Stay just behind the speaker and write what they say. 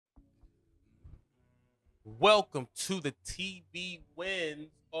Welcome to the TB Wins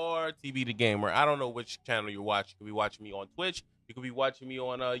or TB the Gamer. I don't know which channel you're watching. You could be watching me on Twitch. You could be watching me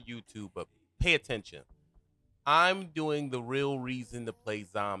on YouTube, but pay attention. I'm doing the real reason to play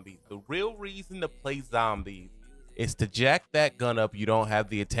zombies. The real reason to play zombies is to jack that gun up you don't have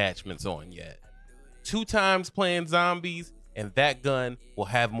the attachments on yet. 2 times playing zombies, and that gun will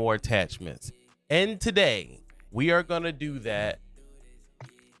have more attachments. And today, we are going to do that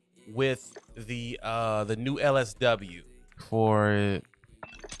with the new LSW for it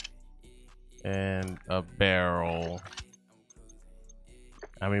and a barrel.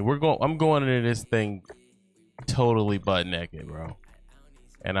 I mean, I'm going into this thing totally butt naked, bro.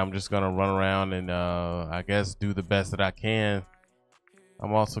 And I'm just gonna run around and I guess do the best that I can.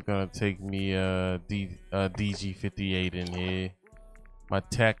 I'm also gonna take me a DG58 in here. My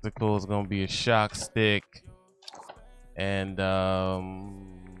tactical is gonna be a shock stick, and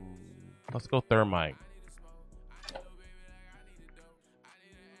let's go thermite.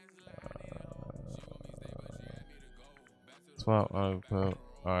 All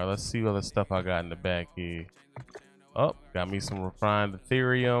right, let's see what the stuff I got in the back here. Oh, got me some refined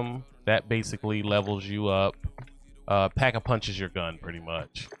Ethereum. That basically levels you up. Pack a punch is your gun, pretty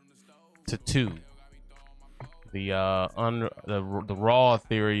much, to 2. The raw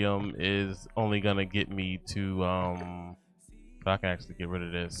Ethereum is only gonna get me to I can actually get rid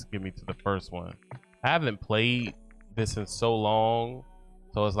of this. Get me to the first one. I haven't played this in so long,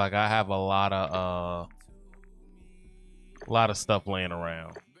 so it's like I have a lot of stuff laying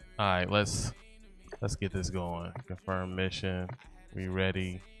around. All right, let's get this going. Confirm mission. We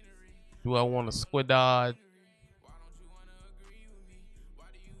ready? Do I want a squad?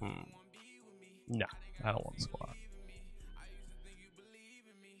 No, I don't want a squad.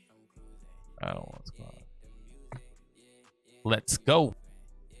 I don't want a squad. Let's go.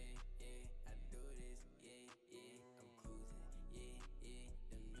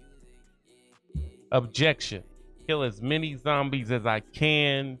 Objection. Kill as many zombies as I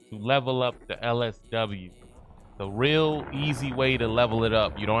can to level up the LSW. The real easy way to level it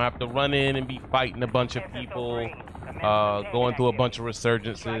up. You don't have to run in and be fighting a bunch of people, going through a bunch of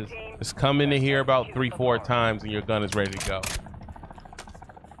resurgences. Just come into here about 3-4 times and your gun is ready to go.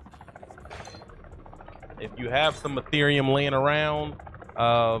 If you have some Ethereum laying around,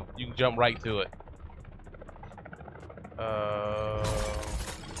 you can jump right to it.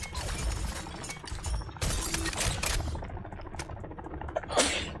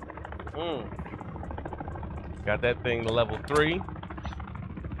 Got that thing to level 3.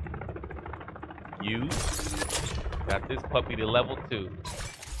 Got this puppy to level 2.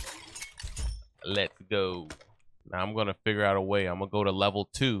 Let's go. Now I'm gonna figure out a way. I'm gonna go to level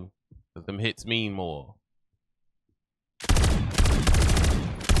 2 because them hits mean more.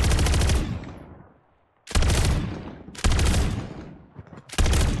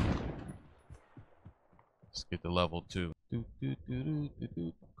 Let's get to level 2.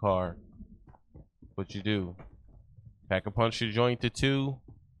 Car. What you do? Pack a punch your joint to 2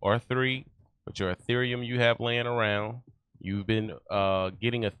 or 3. But your Ethereum you have laying around. You've been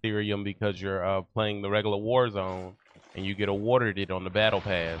getting Ethereum because you're playing the regular Warzone, and you get awarded it on the battle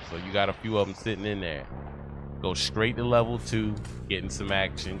pass. So you got a few of them sitting in there. Go straight to level 2, get in some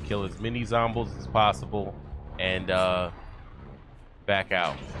action, kill as many zombies as possible, and back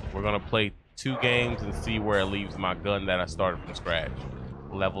out. We're gonna play 2 games and see where it leaves my gun that I started from scratch.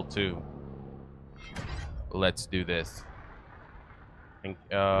 Level 2. Let's do this. And,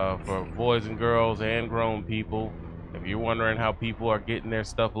 for boys and girls and grown people, if you're wondering how people are getting their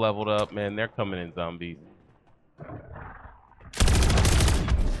stuff leveled up, man, they're coming in zombies.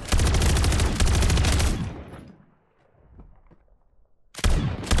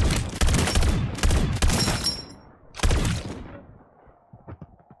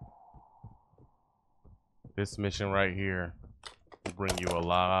 This mission right here will bring you a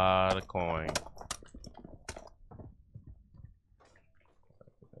lot of coin.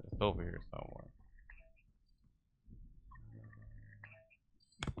 It's over here somewhere.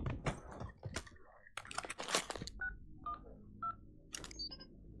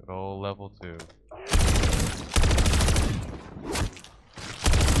 Good old level 2.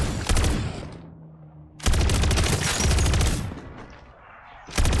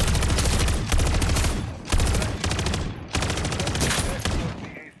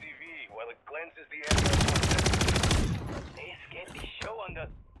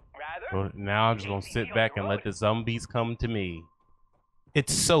 So now I'm just gonna sit back and let the zombies come to me.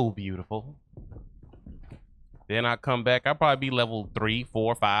 It's so beautiful. Then I come back. I'll probably be level 3,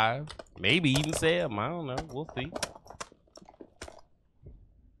 4, 5, maybe even 7. I don't know. We'll see.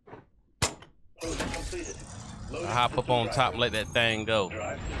 I hop up on top and let that thing go.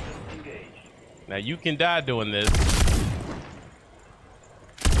 Now you can die doing this.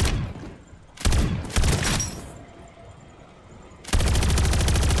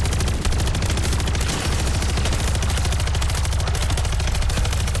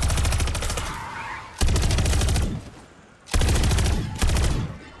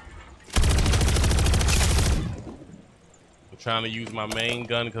 I'm trying to use my main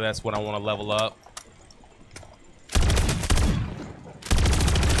gun because that's what I want to level up.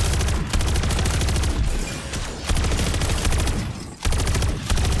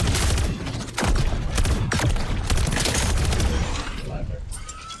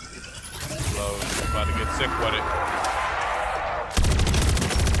 About to get sick with it.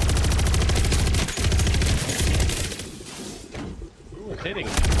 Ooh, it's hitting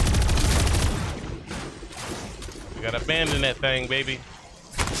me. We gotta abandon that thing, baby.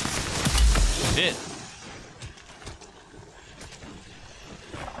 Shit.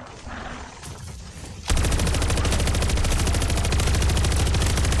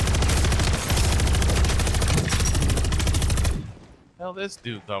 Hell, this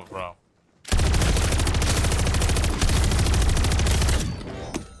dude come from?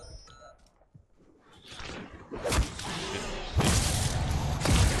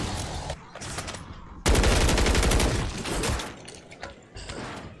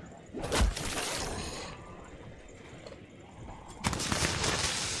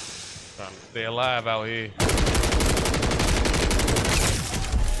 Trying to stay alive out here.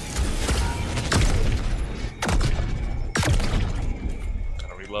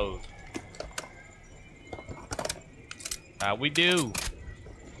 Gotta reload. How we do?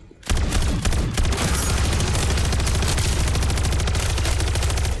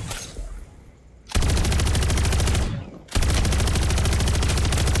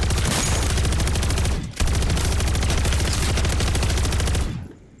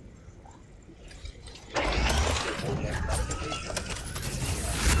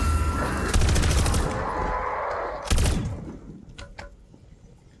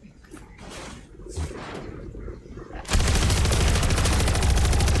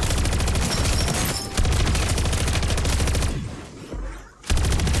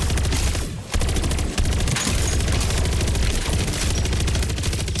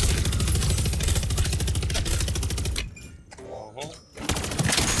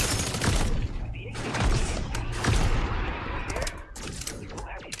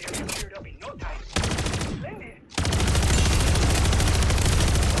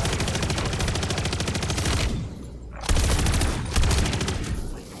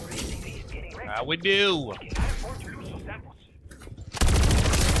 How we do?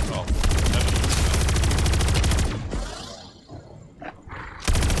 Oh.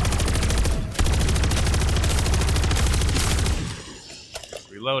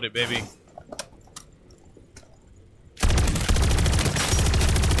 Reload it, baby.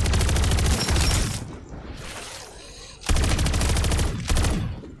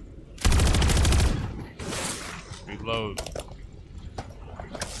 Reload.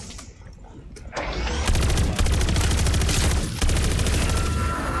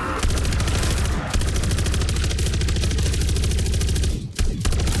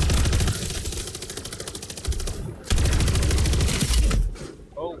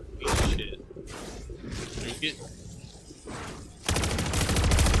 It.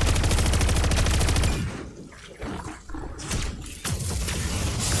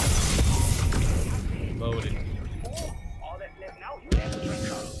 Load it.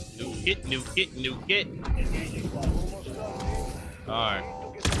 Nuke it. Alright.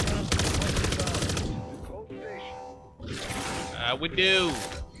 How we do?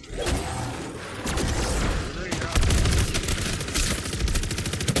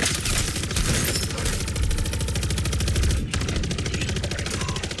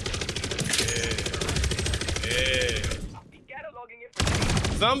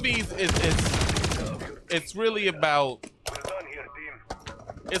 Zombies it's really about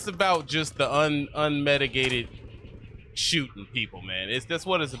just the unmitigated shooting people, man. That's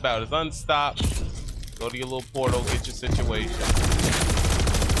what it's about. It's unstopped. Go to your little portal, get your situation.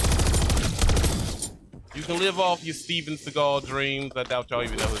 You can live off your Steven Seagal dreams. I doubt y'all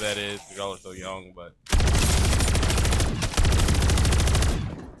even know who that is. Y'all are so young, but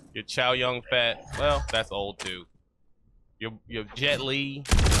your Chow Yun Fat. Well, that's old too. Your Jet Li,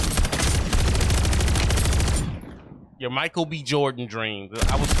 your Michael B. Jordan dreams.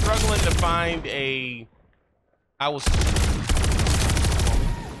 I was struggling to find a. I was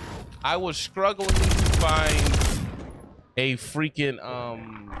struggling to find a freaking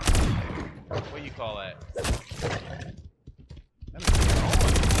What you call that?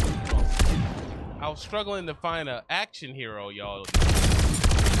 I was struggling to find an action hero, y'all.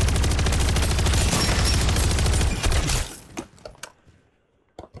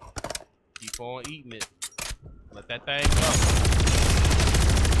 Keep on eating it. Let that thing go.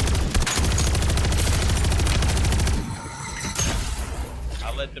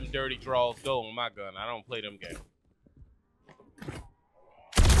 I let them dirty draws go on my gun. I don't play them games.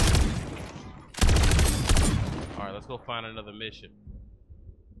 All right, let's go find another mission.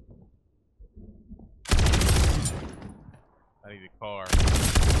 I need a car.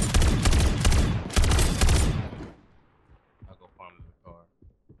 I'll go find the car.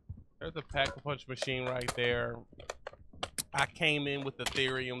 There's a pack-a-punch machine right there. I came in with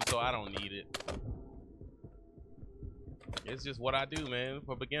Ethereum, so I don't need it. It's just what I do, man.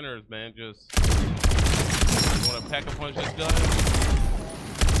 For beginners, man. Just you want to pack-a-punch this gun?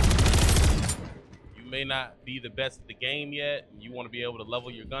 You may not be the best at the game yet. And you want to be able to level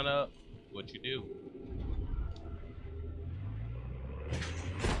your gun up. What you do?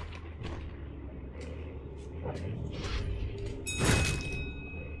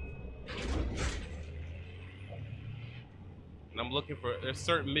 And I'm looking for, there's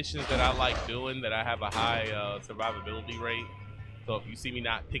certain missions that I like doing that I have a high survivability rate. So if you see me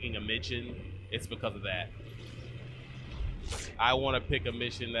not picking a mission, it's because of that. I want to pick a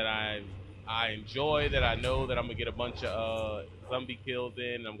mission that I enjoy, that I know that I'm gonna get a bunch of zombie kills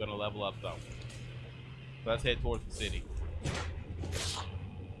in, and I'm gonna level up some. So let's head towards the city.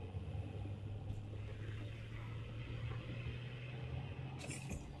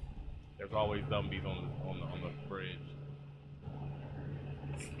 There's always zombies on the bridge.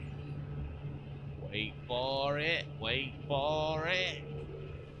 Wait for it, wait for it.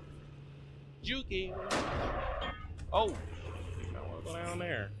 Juking. Oh, I want to go down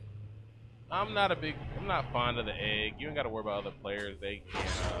there. I'm not fond of the egg. You ain't got to worry about other players. They can't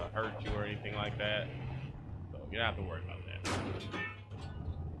hurt you or anything like that. So you don't have to worry about that. This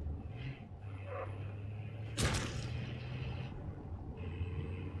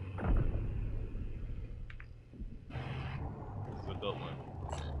is a good one.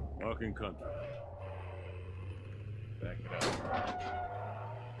 Marking contact. Back it up.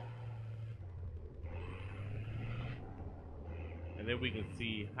 And then we can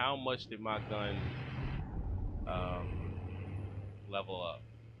see how much did my gun level up.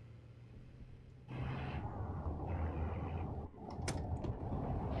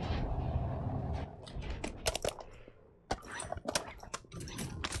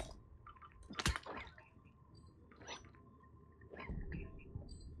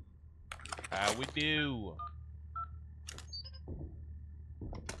 How we do?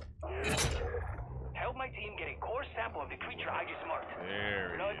 Help my team get a core sample of the creature I just marked.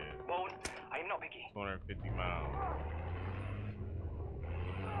 There Blood, it is. bone, I am not picky. 250 miles.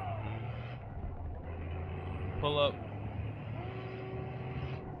 Pull up.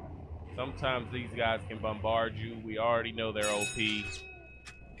 Sometimes these guys can bombard you. We already know they're OP.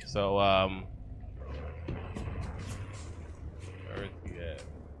 So, where is he at?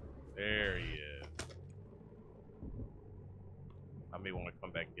 There he is. I may want to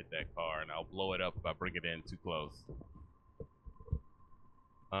come back and get that car, and I'll blow it up if I bring it in too close.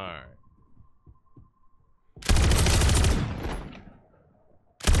 Alright.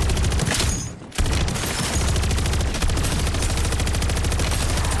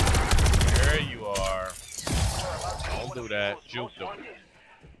 There you are. Don't do that. Juke them.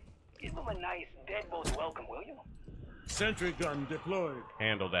 Give them a nice deadbolt welcome, will you? Sentry gun deployed.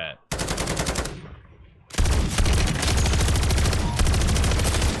 Handle that.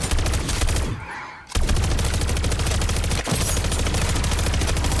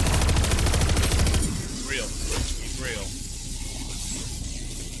 Real. He's real.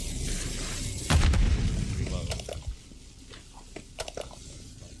 Reload.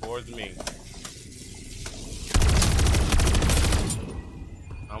 Towards me.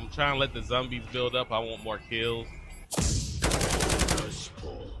 I'm trying to let the zombies build up. I want more kills.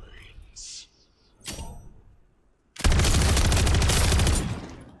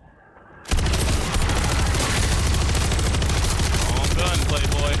 Long gun,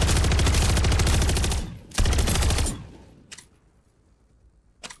 playboy.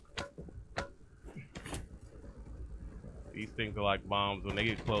 These things are like bombs. When they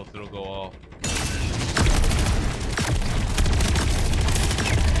get close, it'll go off.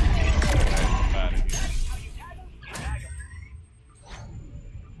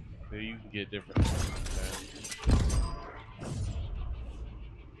 So you can get different.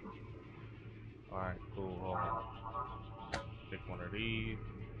 Alright, cool. Hold on. Pick one of these.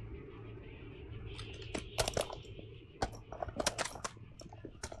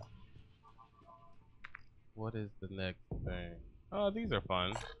 what is the next thing? Oh, these are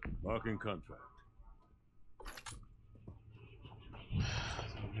fun. Marking contract. So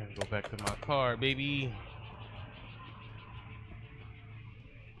I'm gonna go back to my car, baby.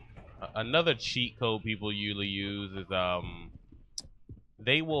 Another cheat code people usually use is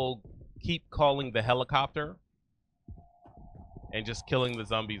they will keep calling the helicopter and just killing the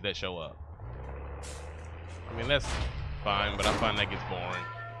zombies that show up. I mean, that's fine, but I find that gets boring.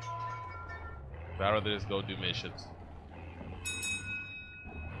 So I'd rather just go do missions.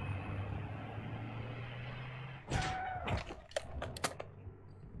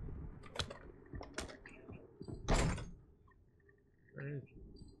 Where is it?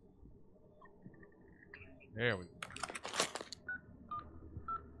 There we go.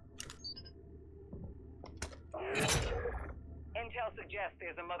 Intel suggests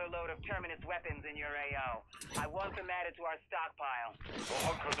there's a mother load of Terminus weapons in your AO. I want them added to our stockpile. The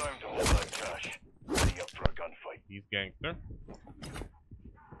hunker's aim to hold that cash. Ready up for a gunfight. He's gangster.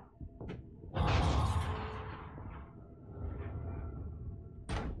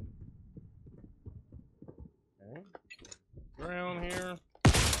 Okay. Around here.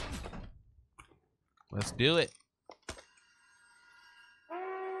 Let's do it.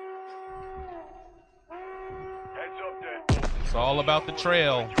 Heads up, Deadbolt. It's all about the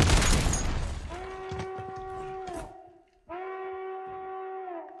trail.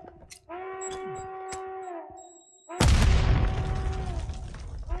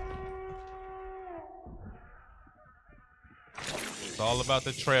 It's all about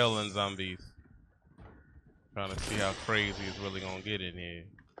the trail and zombies. Trying to see how crazy it's really gonna get in here.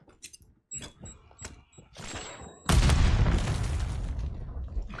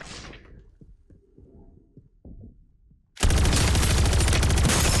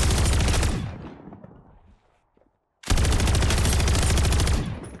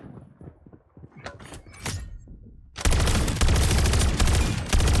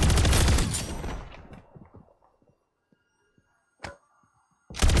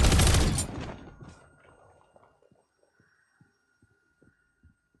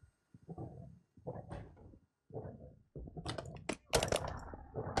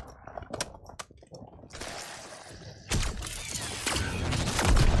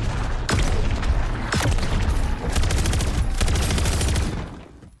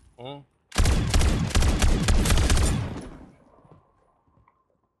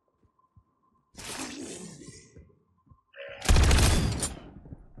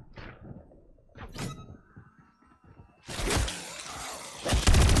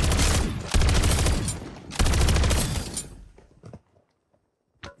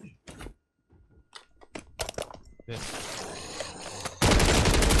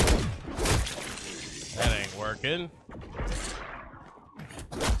 That ain't working.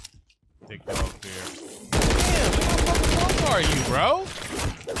 Take that off here. Damn, how close are you, bro?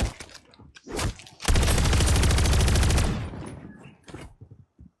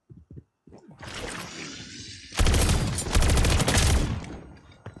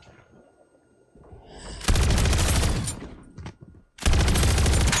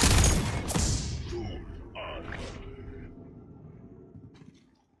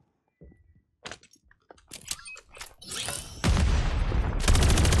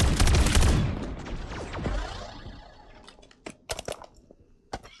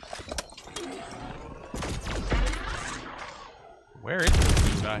 Where is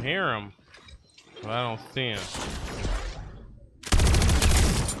this dude? I hear him, but I don't see him.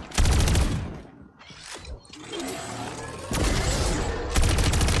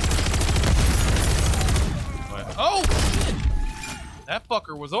 But, oh shit! That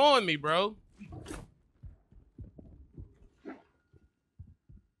fucker was on me, bro.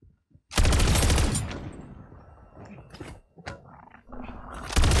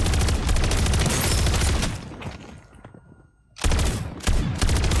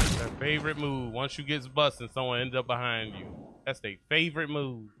 Favorite move. Once you get busting, someone ends up behind you. That's their favorite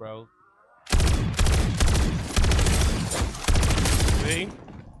move, bro. See?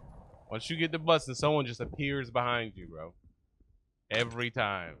 Once you get the busting, someone just appears behind you, bro. Every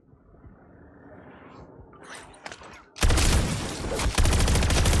time.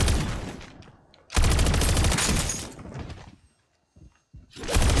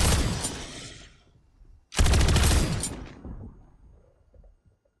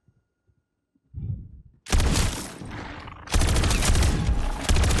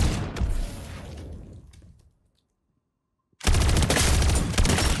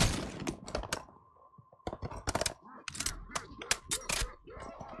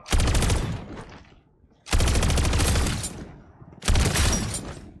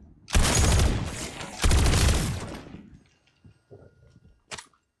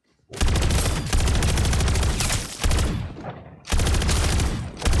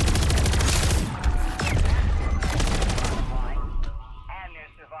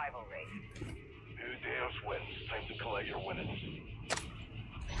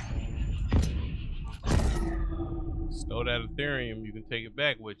 got Ethereum, you can take it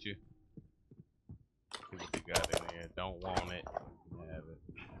back with you. See what you got in there. Don't want it. Have it.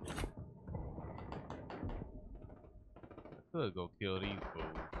 I could go kill these fools.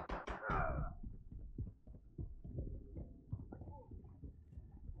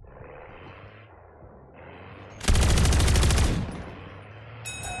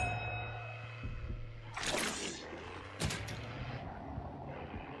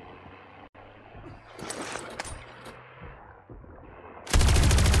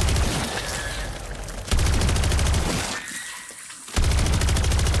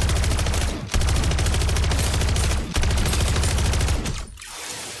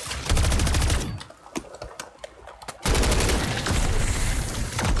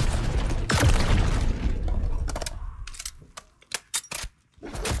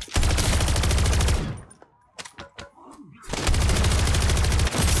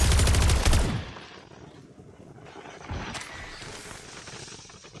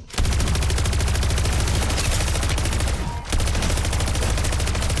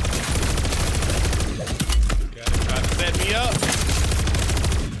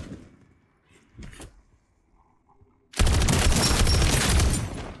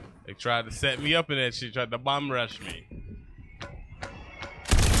 Tried to set me up in that shit, tried to bomb rush me.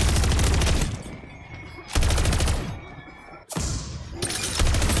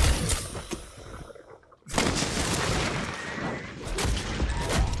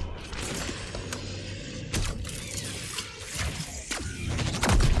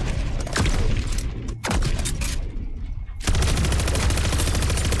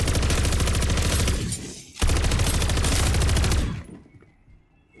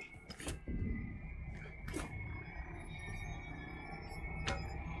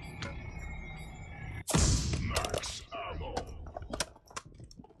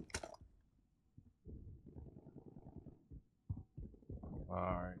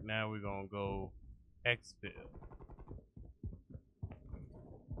 Alright, now we're gonna go exfil.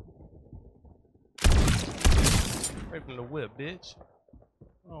 Right from the whip, bitch.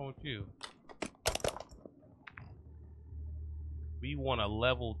 What's wrong with you? We want a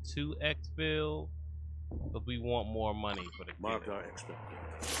level 2 exfil, but we want more money for the Mark our expectations.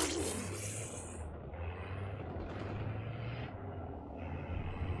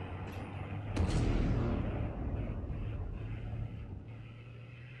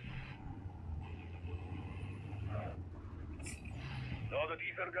 Now that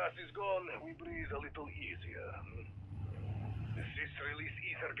ether gas is gone, we breathe a little easier. The Sys release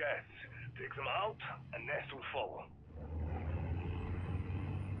ether gas. Take them out, and Nest will follow.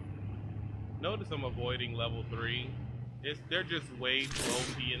 Notice I'm avoiding level 3. They're just way too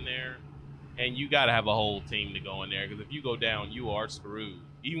OP in there. And you gotta have a whole team to go in there, because if you go down, you are screwed.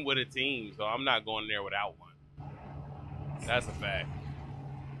 Even with a team, so I'm not going there without one. That's a fact.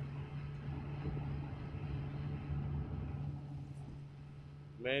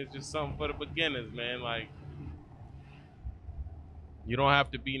 Man, it's just something for the beginners, man. Like, you don't have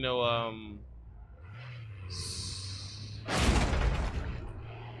to be no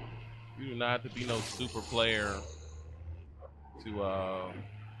you do not have to be no super player to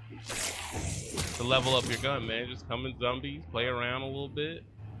level up your gun, man. Just come in zombies, play around a little bit,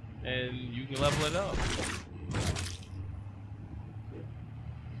 and you can level it up.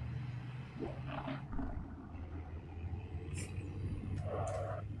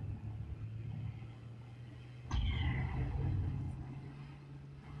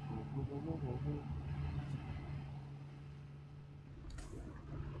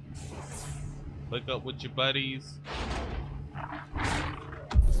 Hook up with your buddies.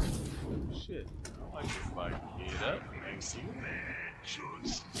 Shit, I like this bike. Get up. Thank you.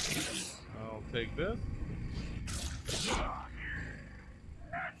 I'll take this.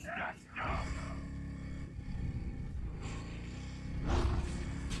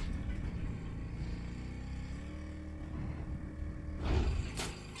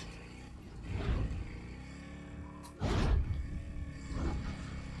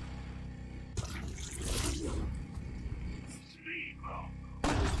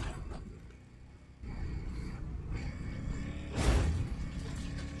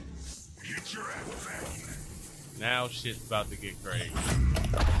 Now shit's about to get crazy.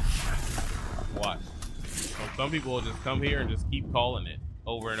 Watch. So some people will just come here and just keep calling it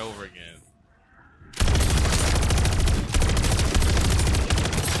over and over again.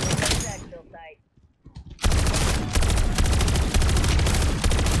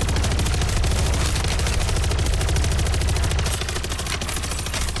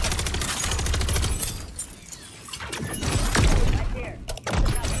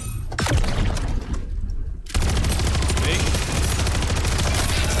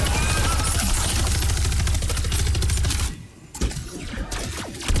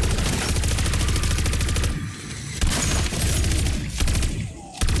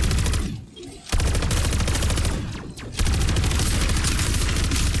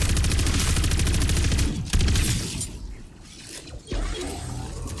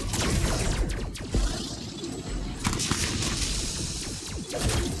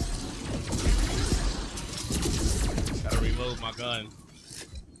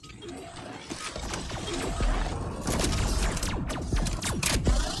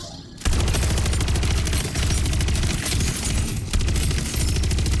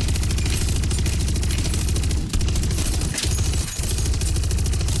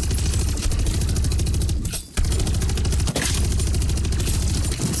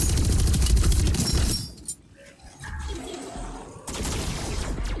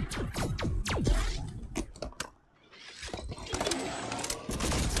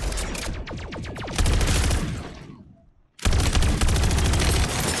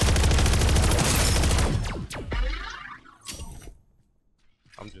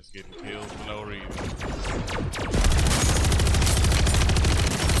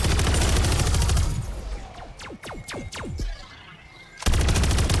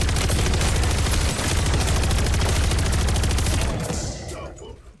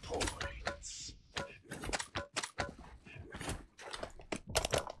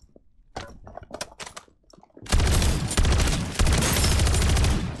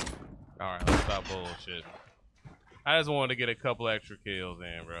 bullshit. I just wanted to get a couple extra kills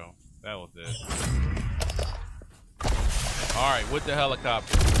in, bro. That was it. Alright, with the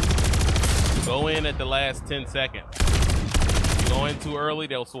helicopter. Go in at the last 10 seconds. If you go in too early,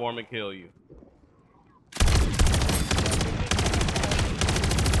 they'll swarm and kill you.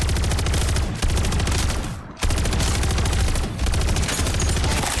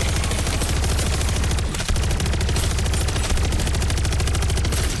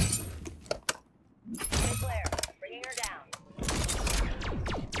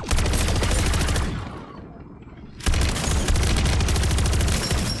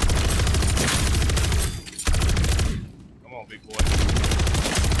 Big boy.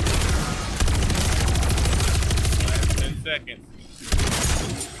 Last 10 seconds.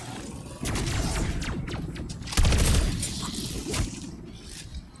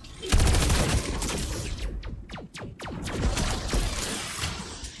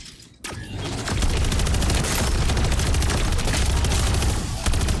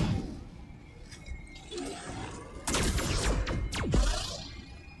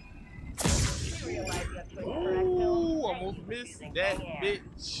 Missed that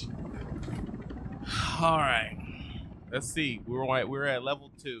bitch. All right, let's see. We're at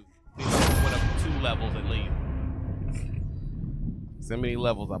level 2. We went up 2 levels at least. So many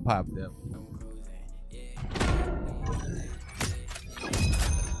levels I popped up.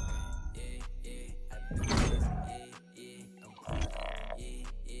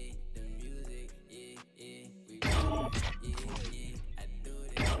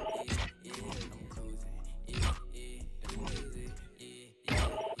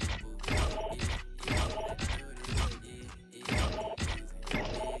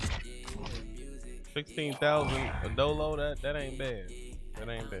 $16,000 a dolo, that ain't bad. That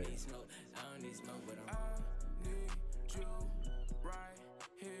ain't bad.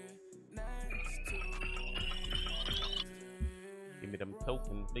 Give me them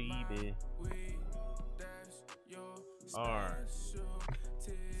tokens, baby. Alright.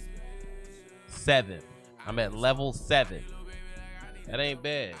 7. I'm at level 7. That ain't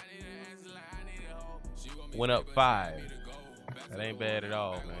bad. Went up 5. That ain't bad at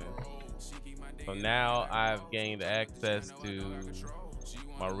all, man. So now I've gained access to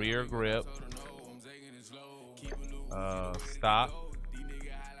my rear grip, stock,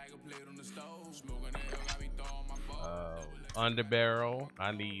 underbarrel.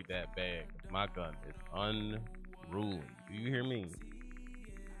 I need that bag. My gun is unruly. Do you hear me?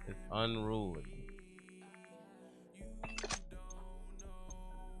 It's unruly.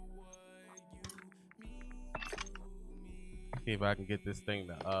 See if I can get this thing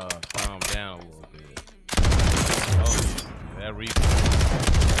to calm down a little bit. Oh, that recoil.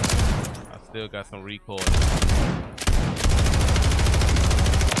 I still got some recoil.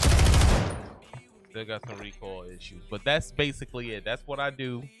 Still got some recoil issues. But that's basically it. That's what I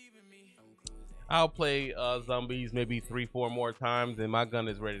do. I'll play zombies maybe 3-4 more times, and my gun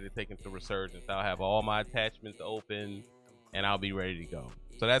is ready to take into resurgence. I'll have all my attachments open, and I'll be ready to go.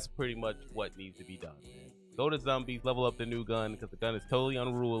 So that's pretty much what needs to be done, man. Go to zombies, level up the new gun, because the gun is totally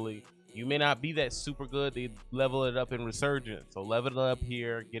unruly. You may not be that super good. They level it up in resurgence. So level it up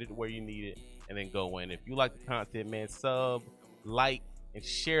here, get it where you need it, and then go in. If you like the content, man, sub, like, and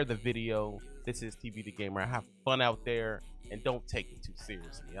share the video. This is TV the Gamer. Have fun out there, and don't take it too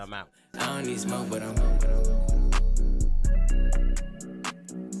seriously. I'm out. I don't need smoke, but I'm